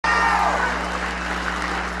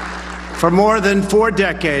For more than 4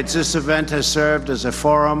 decades, this event has served as a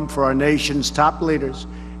forum for our nation's top leaders,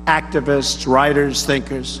 activists, writers,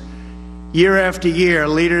 thinkers. Year after year,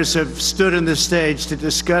 leaders have stood on the stage to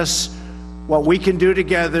discuss what we can do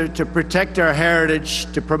together to protect our heritage,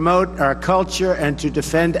 to promote our culture, and to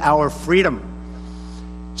defend our freedom.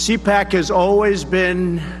 CPAC has always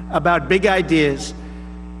been about big ideas,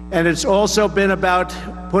 and it's also been about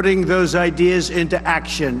putting those ideas into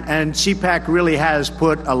action. And CPAC really has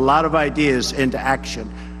put a lot of ideas into action.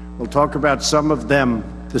 We'll talk about some of them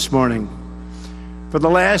this morning. For the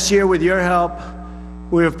last year, with your help,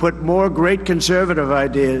 we have put more great conservative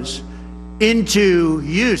ideas into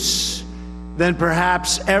use than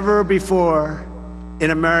perhaps ever before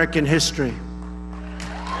in American history.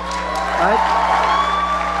 Right?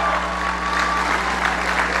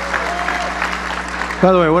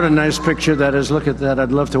 By the way, what a nice picture that is. Look at that.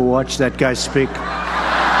 I'd love to watch that guy speak.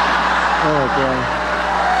 Oh, boy.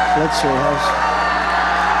 Let's see.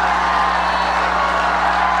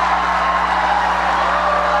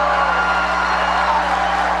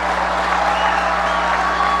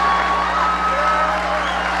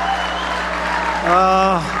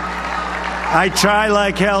 I try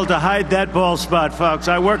like hell to hide that bald spot, folks.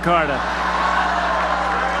 I work harder.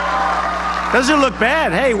 Doesn't look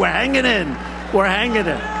bad. Hey, we're hanging in. We're hanging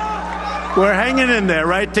in. We're hanging in there,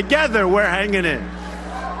 right? Together, we're hanging in.